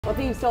Well,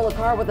 thieves stole a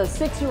car with a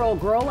 6-year-old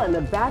girl in the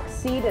back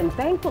seat, and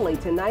thankfully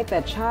tonight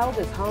that child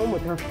is home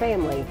with her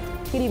family.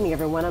 Good evening,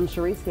 everyone. I'm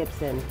Sharice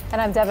Gibson. And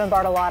I'm Devin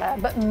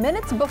Bartolotta. But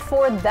minutes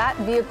before that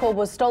vehicle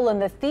was stolen,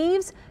 the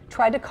thieves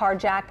tried to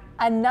carjack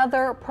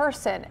another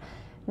person.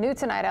 New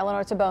tonight,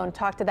 Eleanor Tabone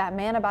talked to that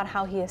man about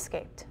how he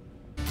escaped.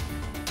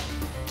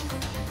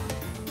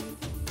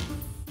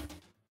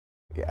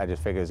 I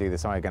just figured it was either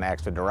somebody going to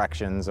ask for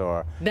directions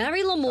or...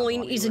 Barry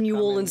Lemoyne is a New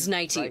Orleans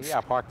native. Yeah,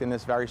 I parked in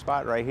this very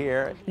spot right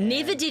here.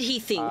 Never did he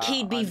think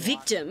he'd be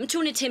victim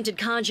to an attempted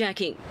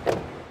carjacking.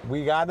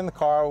 We got in the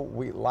car,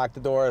 we locked the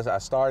doors, I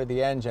started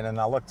the engine, and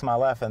I looked to my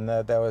left, and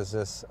there was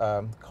this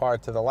car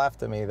to the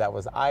left of me that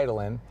was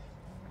idling,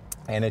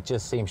 and it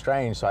just seemed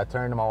strange. So I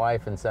turned to my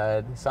wife and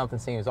said, something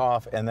seems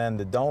off, and then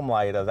the dome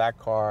light of that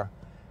car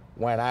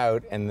went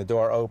out and the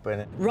door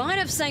opened. Right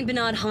off St.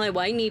 Bernard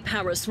Highway near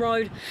Parish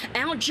Road,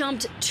 out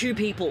jumped two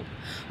people,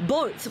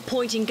 both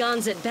pointing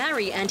guns at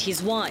Barry and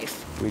his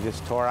wife. We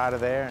just tore out of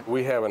there.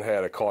 We haven't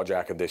had a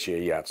carjacker this year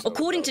yet. So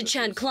According to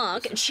Chad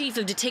Clark, Chief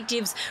of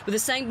Detectives with the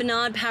St.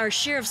 Bernard Parish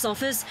Sheriff's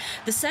Office,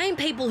 the same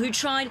people who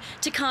tried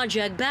to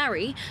carjack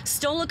Barry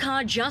stole a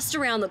car just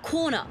around the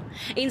corner.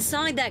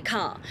 Inside that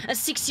car, a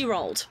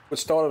 6-year-old. It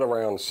started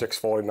around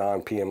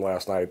 6:49 p.m.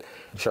 last night.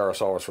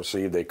 Sheriff's Office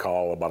received a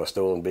call about a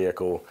stolen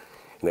vehicle,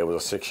 and there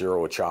was a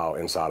 6-year-old child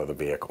inside of the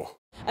vehicle.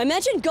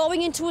 Imagine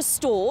going into a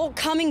store,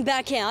 coming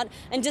back out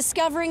and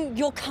discovering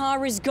your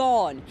car is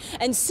gone.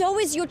 And so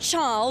is your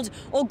child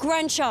or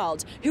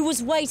grandchild who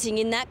was waiting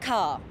in that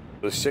car.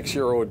 The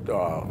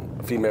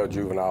 6-year-old female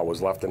juvenile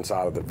was left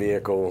inside of the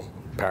vehicle.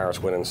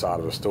 Parents went inside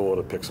of the store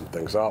to pick some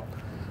things up.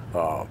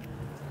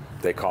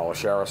 They called the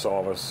Sheriff's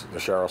Office. The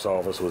Sheriff's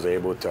Office was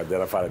able to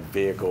identify the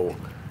vehicle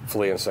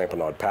fleeing St.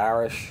 Bernard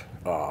Parish.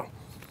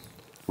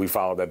 We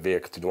followed that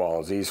vehicle to New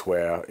Orleans East,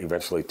 where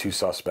eventually two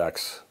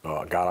suspects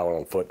got out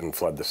on foot and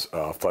fled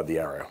the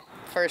area.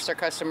 First, our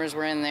customers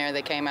were in there.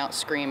 They came out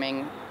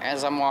screaming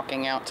as I'm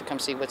walking out to come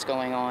see what's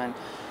going on.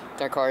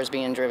 Their car is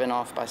being driven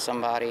off by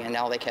somebody, and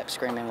all they kept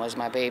screaming was,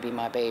 "My baby,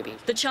 my baby."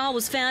 The child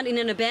was found in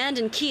an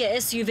abandoned Kia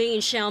SUV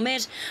in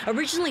Chalmette,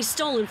 originally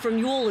stolen from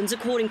New Orleans,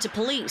 according to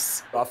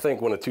police. I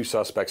think when the two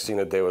suspects seen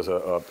that there was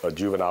a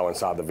juvenile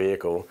inside the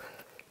vehicle,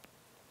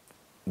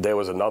 there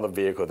was another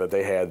vehicle that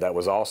they had that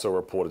was also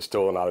reported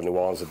stolen out of New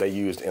Orleans that they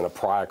used in a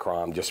prior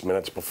crime just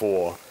minutes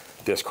before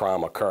this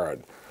crime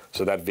occurred.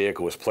 So that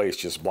vehicle was placed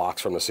just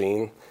blocks from the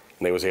scene,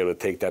 and they was able to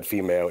take that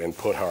female and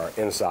put her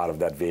inside of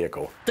that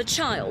vehicle. The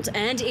child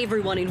and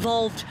everyone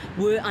involved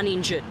were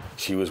uninjured.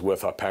 She was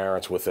with her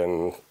parents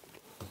within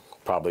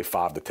probably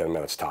 5 to 10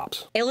 minutes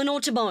tops. Eleanor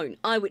Tabone,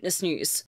 Eyewitness News.